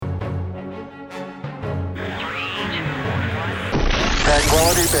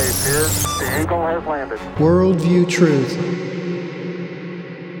Tranquility Base here. The Eagle has landed. Worldview Truth.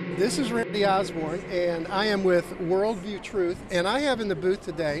 This is Randy Osborne, and I am with Worldview Truth, and I have in the booth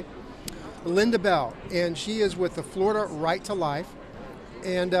today Lynda Bell, and she is with the Florida Right to Life,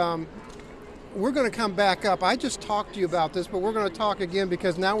 and we're going to come back up. I just talked to you about this, but we're going to talk again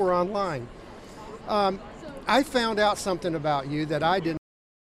because now we're online. I found out something about you that I didn't.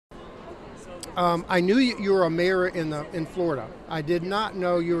 I knew you were a mayor in Florida. I did not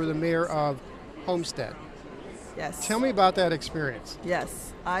know you were the mayor of Homestead. Yes. Tell me about that experience.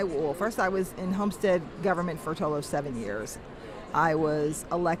 Yes. First I was in Homestead government for a total of 7 years. I was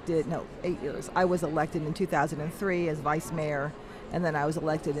elected, 8 years. I was elected in 2003 as vice mayor, and then I was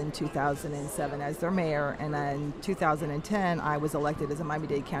elected in 2007 as their mayor, and then in 2010 I was elected as a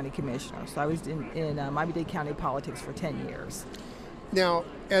Miami-Dade County commissioner. So I was in Miami-Dade County politics for 10 years. Now,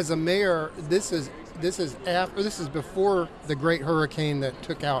 as a mayor, this is before the great hurricane that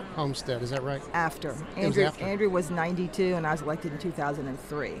took out Homestead. Is that right? After. After. Andrew was 92, and I was elected in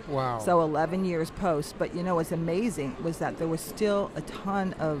 2003. Wow. So 11 years post. But what's amazing was that there was still a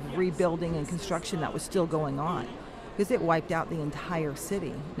ton of rebuilding and construction that was still going on, because it wiped out the entire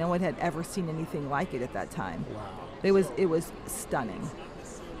city. No one had ever seen anything like it at that time. Wow. It was stunning.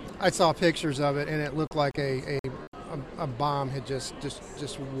 I saw pictures of it, and it looked like a bomb had just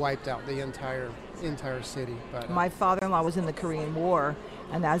wiped out the entire city. But my father-in-law was in the Korean War,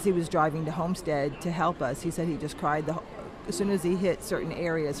 and as he was driving to Homestead to help us, he said he just cried as soon as he hit certain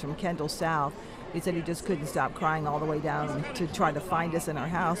areas from Kendall South. He said he just couldn't stop crying all the way down to try to find us in our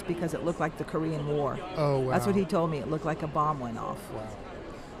house because it looked like the Korean War. Oh, wow. That's what he told me. It looked like a bomb went off. Wow.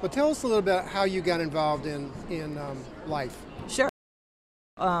 Well, tell us a little bit how you got involved in life. Sure.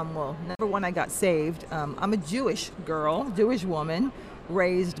 Well, number one, I got saved. I'm a Jewish woman,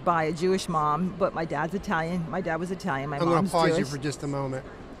 raised by a Jewish mom, but my dad's Italian. My dad was Italian. My mom's Jewish. I'm going to pause you for just a moment.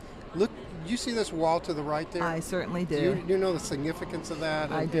 Look, do you see this wall to the right there? I certainly do. Do you know the significance of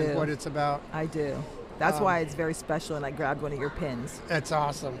that I do. And what it's about? I do. That's why it's very special, and I grabbed one of your pins. That's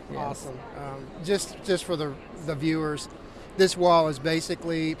awesome. Yes. Awesome. Just for the viewers, this wall is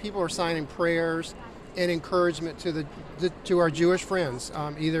basically people are signing prayers and encouragement to our Jewish friends,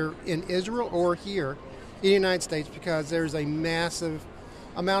 either in Israel or here in the United States, because there's a massive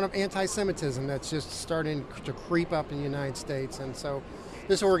amount of anti-Semitism that's just starting to creep up in the United States. And so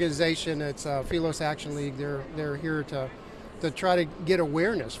this organization, it's Philos Action League, they're here to try to get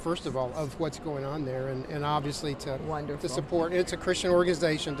awareness, first of all, of what's going on there, and obviously to support. It's a Christian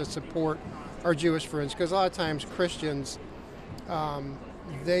organization to support our Jewish friends, because a lot of times Christians,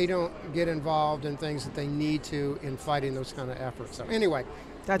 they don't get involved in things that they need to in fighting those kind of efforts. So anyway,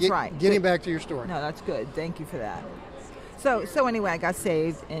 that's right. Getting back to your story. No, that's good. Thank you for that. So anyway, I got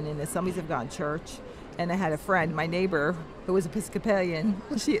saved in an Assemblies of God church, and I had a friend, my neighbor, who was Episcopalian.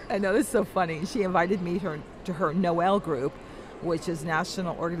 I know this is so funny. She invited me to her Noel group, which is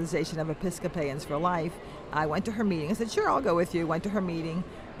National Organization of Episcopalians for Life. I went to her meeting. I said, sure, I'll go with you. Went to her meeting,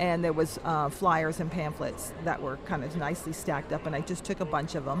 and there was flyers and pamphlets that were kind of nicely stacked up, and I just took a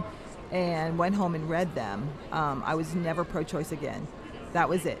bunch of them and went home and read them. I was never pro-choice again. That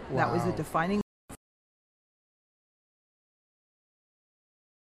was it. Wow. That was the defining.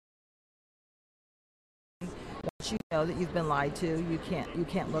 Once you know that you've been lied to, you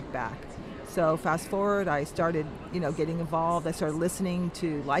can't look back. So fast forward, I started, getting involved. I started listening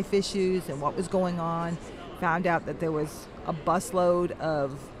to life issues and what was going on. Found out that there was a busload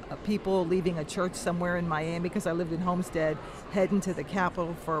of people leaving a church somewhere in Miami, because I lived in Homestead, heading to the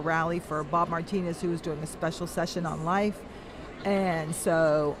Capitol for a rally for Bob Martinez, who was doing a special session on life. And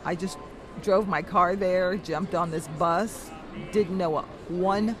so I just drove my car there, jumped on this bus, didn't know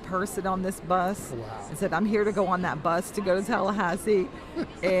one person on this bus. Wow. And said, I'm here to go on that bus to go to Tallahassee.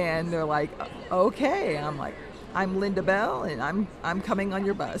 And they're like, okay. And I'm like, I'm Lynda Bell, and I'm coming on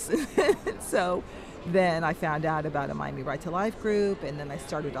your bus. So then I found out about a Miami Right to Life group, and then I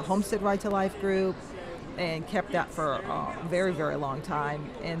started a Homestead Right to Life group and kept that for a very, very long time.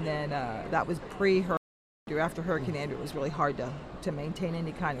 And then that was pre-Hurricane Andrew. After Hurricane Andrew, it was really hard to maintain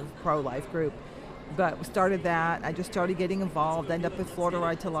any kind of pro-life group. But we started that. I just started getting involved, ended up with Florida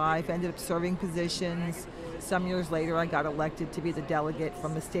Right to Life, ended up serving positions. Some years later, I got elected to be the delegate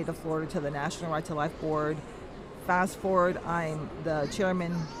from the state of Florida to the National Right to Life Board. Fast forward, I'm the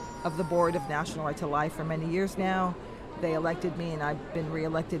chairman of the board of National Right to Life for many years now. They elected me, and I've been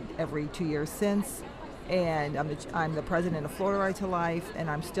reelected every 2 years since. And I'm the president of Florida Right to Life, and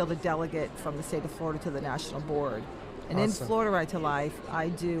I'm still the delegate from the state of Florida to the national board. And Awesome. In Florida Right to Life, I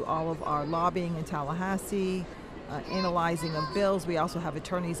do all of our lobbying in Tallahassee, analyzing of bills. We also have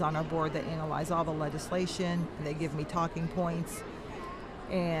attorneys on our board that analyze all the legislation, and they give me talking points.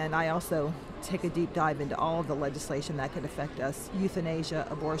 And I also take a deep dive into all of the legislation that could affect us: euthanasia,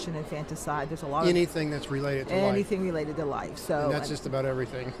 abortion, infanticide. There's a lot anything that's related to anything related to life. So and that's just about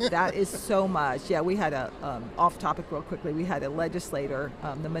everything. that is so much. Yeah, we had a off topic real quickly. We had a legislator,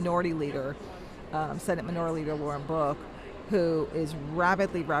 the minority leader, Senate Minority Leader Lauren Book, who is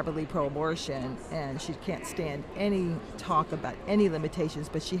rabidly pro-abortion, and she can't stand any talk about any limitations.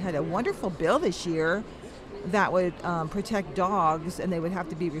 But she had a wonderful bill this year that would protect dogs, and they would have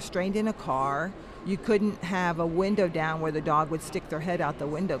to be restrained in a car. You couldn't have a window down where the dog would stick their head out the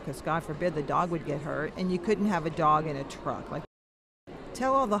window, because God forbid the dog would get hurt. And you couldn't have a dog in a truck. Like,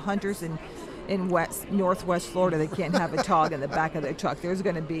 tell all the hunters in northwest Florida they can't have a dog in the back of their truck. There's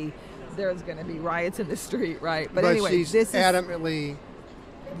going to be riots in the street, right? But anyway, she's this is adamantly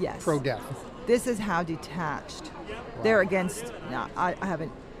yes. pro-death. This is how detached they're against. Now, I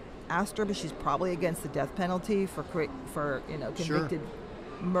haven't asked her, but she's probably against the death penalty for convicted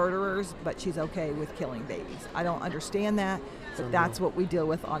murderers, but she's okay with killing babies. I don't understand that, but that's what we deal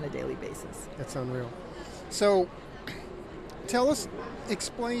with on a daily basis. That's unreal. So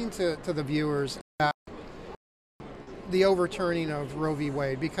explain to the viewers the overturning of Roe v.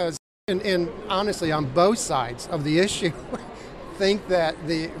 Wade, because and honestly, on both sides of the issue, think that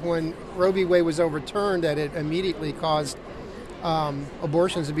when Roe v. Wade was overturned, that it immediately caused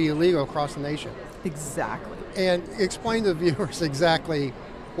abortions to be illegal across the nation. Exactly. And explain to the viewers exactly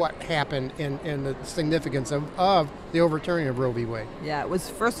what happened and the significance of the overturning of Roe v. Wade. Yeah,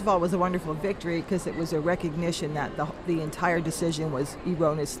 first of all, it was a wonderful victory, because it was a recognition that the entire decision was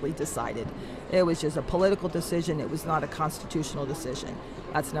erroneously decided. It was just a political decision. It was not a constitutional decision.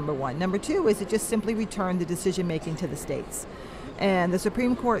 That's number one. Number two is it just simply returned the decision making to the states. And the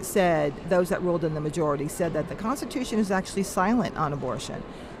Supreme Court said, those that ruled in the majority said that the Constitution is actually silent on abortion.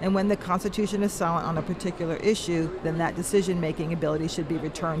 And when the Constitution is silent on a particular issue, then that decision-making ability should be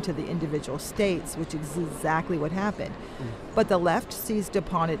returned to the individual states, which is exactly what happened. But the left seized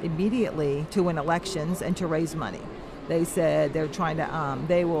upon it immediately to win elections and to raise money. They said they're trying to,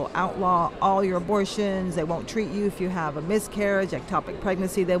 they will outlaw all your abortions. They won't treat you if you have a miscarriage, ectopic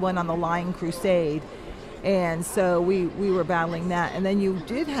pregnancy. They went on the lying crusade. And so we were battling that. And then you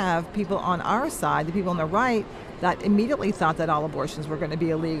did have people on our side, the people on the right, that immediately thought that all abortions were going to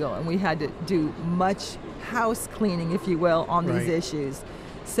be illegal. And we had to do much house cleaning, if you will, on these issues.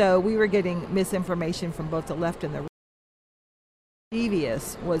 So we were getting misinformation from both the left and the right.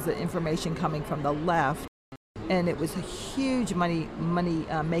 Devious was the information coming from the left. And it was a huge money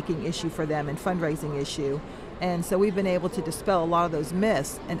making issue for them, and fundraising issue. And so we've been able to dispel a lot of those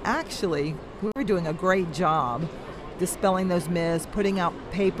myths. And actually, we were doing a great job dispelling those myths, putting out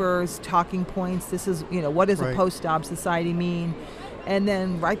papers, talking points. This is, what does a post-op society mean? And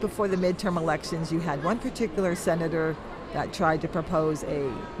then right before the midterm elections, you had one particular senator that tried to propose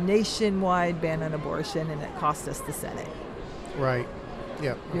a nationwide ban on abortion, and it cost us the Senate. Right.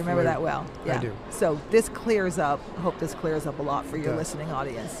 Yeah. You remember that well? Yeah. I do. So this clears up, I hope this clears up a lot for your listening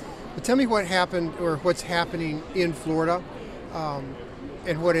audience. But tell me what happened, or what's happening in Florida,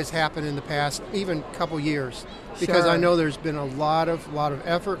 and what has happened in the past even couple years, because I know there's been a lot of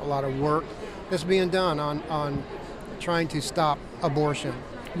effort, a lot of work that's being done on trying to stop abortion.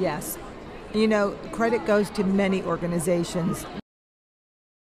 Yes. Credit goes to many organizations.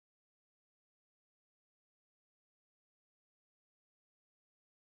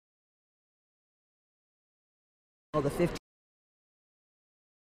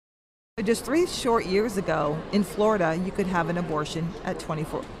 Just 3 short years ago in Florida, you could have an abortion at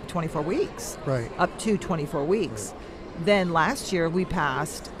 24 weeks, up to 24 weeks. Then last year we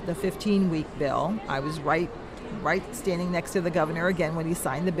passed the 15-week bill. I was right standing next to the governor again when he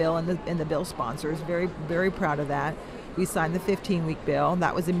signed the bill, and the bill sponsors. Very, very proud of that. We signed the 15-week bill.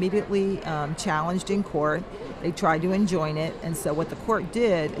 That was immediately challenged in court. They tried to enjoin it, and so what the court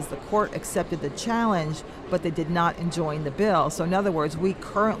did is the court accepted the challenge, but they did not enjoin the bill. So in other words, we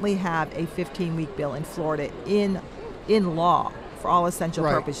currently have a 15-week bill in Florida in law for all essential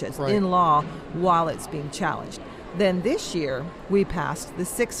purposes, in law, while it's being challenged. Then this year, we passed the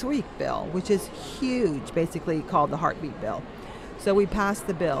 6-week bill, which is huge, basically called the heartbeat bill. So we passed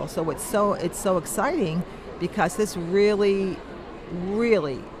the bill. So it's so exciting, because this really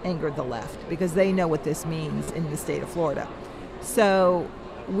angered the left, because they know what this means in the state of Florida. So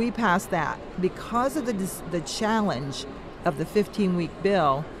we passed that. Because of the challenge of the 15-week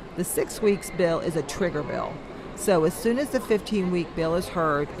bill, the 6 weeks bill is a trigger bill. So as soon as the 15-week bill is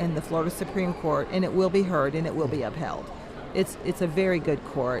heard in the Florida Supreme Court, and it will be heard and it will be upheld, it's a very good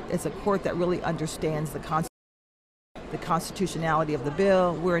court. It's a court that really understands the constitutionality of the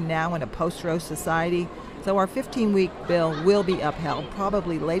bill. We're now in a post-Roe society. So our 15-week bill will be upheld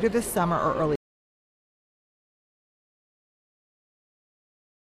probably later this summer or early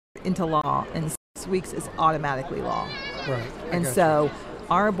into law, and 6 weeks is automatically law. Right. And so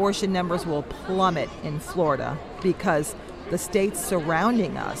our abortion numbers will plummet in Florida because the states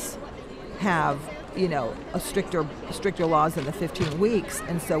surrounding us have, a stricter laws than the 15 weeks.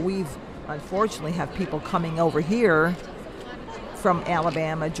 And so we've unfortunately have people coming over here from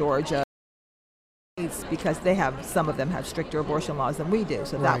Alabama, Georgia, because some of them have stricter abortion laws than we do.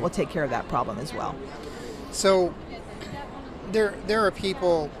 So that will take care of that problem as well. So there are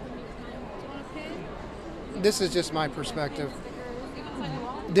people, this is just my perspective,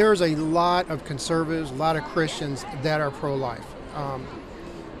 there's a lot of conservatives, a lot of Christians that are pro-life.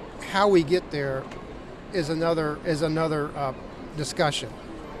 How we get there is another discussion.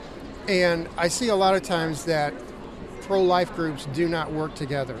 And I see a lot of times that pro-life groups do not work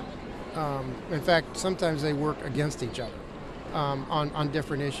together. In fact, sometimes they work against each other on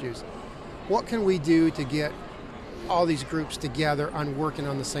different issues. What can we do to get all these groups together on working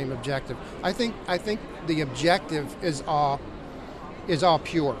on the same objective? I think the objective is all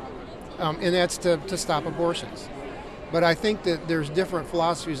pure, and that's to stop abortions. But I think that there's different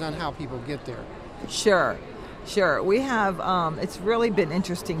philosophies on how people get there. Sure. We have, it's really been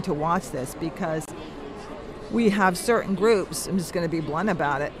interesting to watch this because we have certain groups, I'm just going to be blunt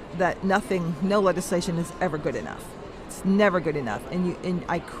about it, that no legislation is ever good enough. It's never good enough. And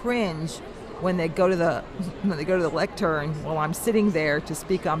I cringe when they go to the lectern while I'm sitting there to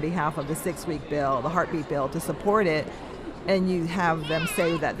speak on behalf of the 6-week bill, the heartbeat bill, to support it, and you have them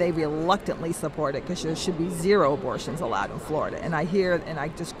say that they reluctantly support it because there should be 0 abortions allowed in Florida. And I hear and I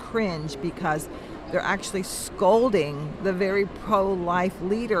just cringe because they're actually scolding the very pro-life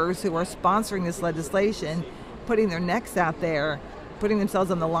leaders who are sponsoring this legislation, putting their necks out there, putting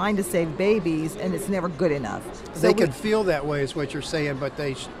themselves on the line to save babies, and it's never good enough. So they could feel that way is what you're saying, but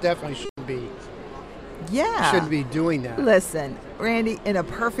they definitely shouldn't be. Yeah. Shouldn't be doing that. Listen, Randy, in a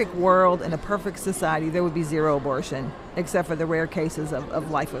perfect world, in a perfect society, there would be 0 abortion, except for the rare cases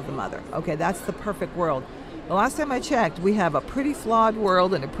of life of the mother. Okay, that's the perfect world. The last time I checked, we have a pretty flawed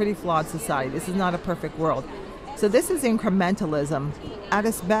world and a pretty flawed society. This is not a perfect world. So this is incrementalism at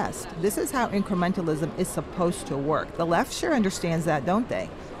its best. This is how incrementalism is supposed to work. The left sure understands that, don't they?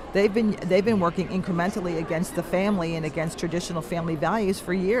 They've been working incrementally against the family and against traditional family values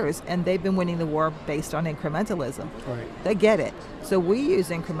for years, and they've been winning the war based on incrementalism. Right. They get it. So we use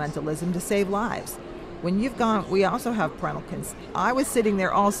incrementalism to save lives. We also have parental consent. I was sitting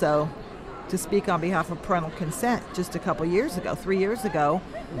there also to speak on behalf of parental consent just a couple years ago, 3 years ago,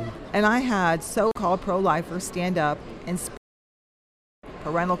 and I had so-called pro-lifers stand up and speak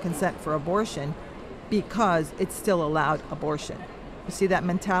parental consent for abortion because it still allowed abortion. You see that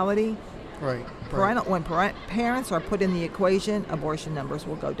mentality? Right. When parents are put in the equation, abortion numbers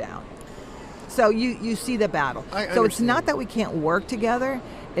will go down. So you see the battle. So it's not that we can't work together.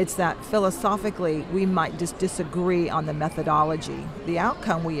 It's that philosophically we might just disagree on the methodology. The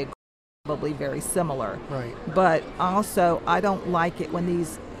outcome we agree probably very similar. Right. But also I don't like it when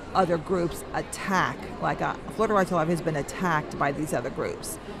these other groups attack. Like Florida Right to Life has been attacked by these other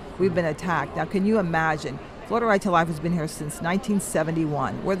groups. We've been attacked. Now can you imagine? Florida Right to Life has been here since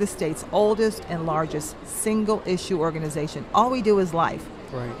 1971. We're the state's oldest and largest single issue organization. All we do is life.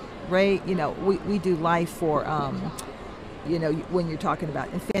 Right. We do life for, when you're talking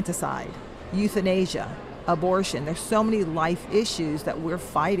about infanticide, euthanasia, abortion. There's so many life issues that we're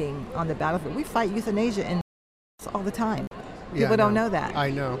fighting on the battlefield. We fight euthanasia all the time. People don't know that. I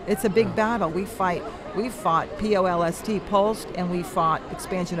know. It's a big battle. We fought POLST, and we fought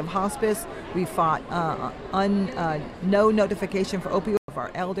expansion of hospice. We fought no notification for opioids of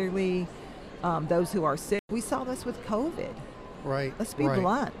our elderly, those who are sick. We saw this with COVID. Right. Let's be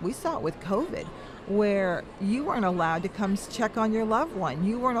blunt. We saw it with COVID, where you weren't allowed to come check on your loved one.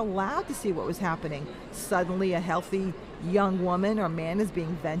 You weren't allowed to see what was happening. Suddenly a healthy young woman or man is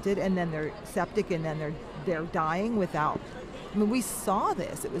being vented, and then they're septic, and then they're dying without... I mean, we saw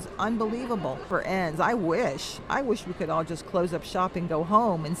this. It was unbelievable. For ends, I wish we could all just close up shop and go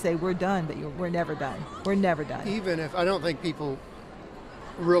home and say we're done, but we're never done. We're never done. Even if, I don't think people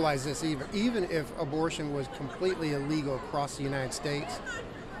realize this even if abortion was completely illegal across the United States,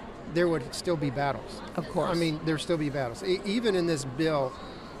 there would still be battles. Of course. I mean, there'd still be battles. Even in this bill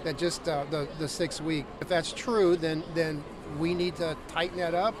that just, the 6 week, if that's true, then we need to tighten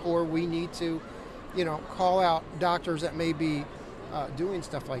that up, or we need to call out doctors that may be doing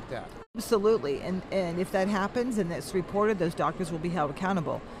stuff like that. Absolutely. And if that happens and it's reported, those doctors will be held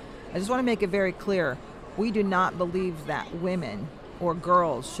accountable. I just want to make it very clear. We do not believe that women or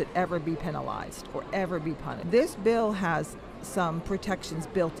girls should ever be penalized or ever be punished. This bill has some protections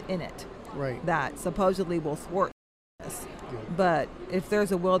built in it Right. that supposedly will thwart this. Good. But if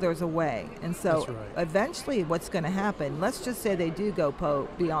there's a will, there's a way. And so That's right. eventually what's going to happen, let's just say they do go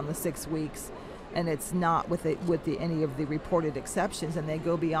beyond the 6 weeks and it's not with any of the reported exceptions and they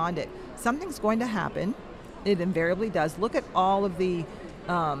go beyond it, something's going to happen. It invariably does. Look at all of the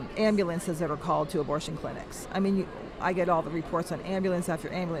ambulances that are called to abortion clinics. I mean, I get all the reports on ambulance after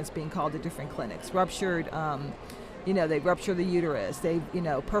ambulance being called to different clinics. Ruptured, they rupture the uterus. They,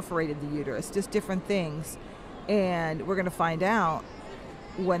 perforated the uterus, just different things. And we're going to find out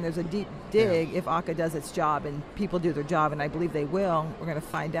when there's a deep dig if ACA does its job and people do their job, and I believe they will. We're going to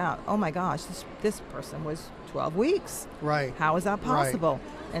find out, oh my gosh, this person was 12 weeks. Right. How is that possible?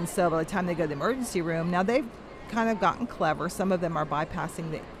 Right. And so by the time they go to the emergency room, now they've kind of gotten clever. Some of them are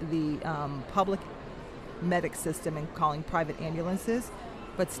bypassing the public medic system and calling private ambulances,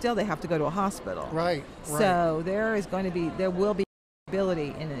 but still they have to go to a hospital. Right. So there will be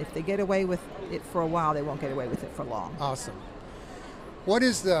ability, and if they get away with it for a while, they won't get away with it for long. Awesome.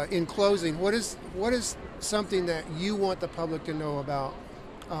 In closing, what is something that you want the public to know about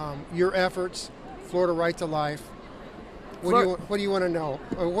your efforts, Florida Right to Life? What do you want to know?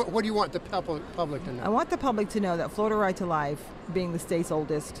 Or what do you want the public to know? I want the public to know that Florida Right to Life, being the state's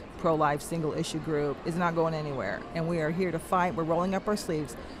oldest pro-life single-issue group, is not going anywhere. And we are here to fight. We're rolling up our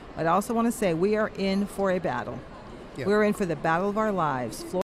sleeves. But I also want to say we are in for a battle. Yeah. We're in for the battle of our lives.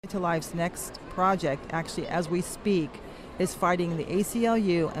 Florida Right to Life's next project, actually, as we speak, is fighting the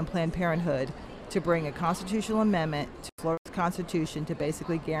ACLU and Planned Parenthood to bring a constitutional amendment to Florida's Constitution to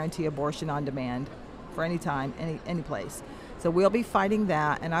basically guarantee abortion on demand for any time, any place. So we'll be fighting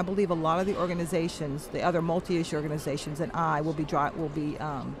that, and I believe a lot of the organizations, the other multi-issue organizations, and I will be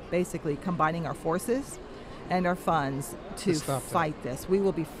basically combining our forces and our funds to fight this. We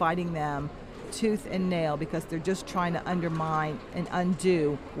will be fighting them tooth and nail because they're just trying to undermine and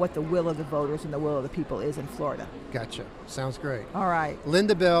undo what the will of the voters and the will of the people is in Florida. Gotcha. Sounds great. All right.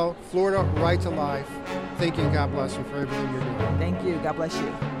 Lynda Bell, Florida Right to Life. Thank you and God bless you for everything you're doing. Thank you. God bless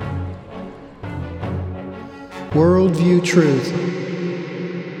you. Worldview Truth.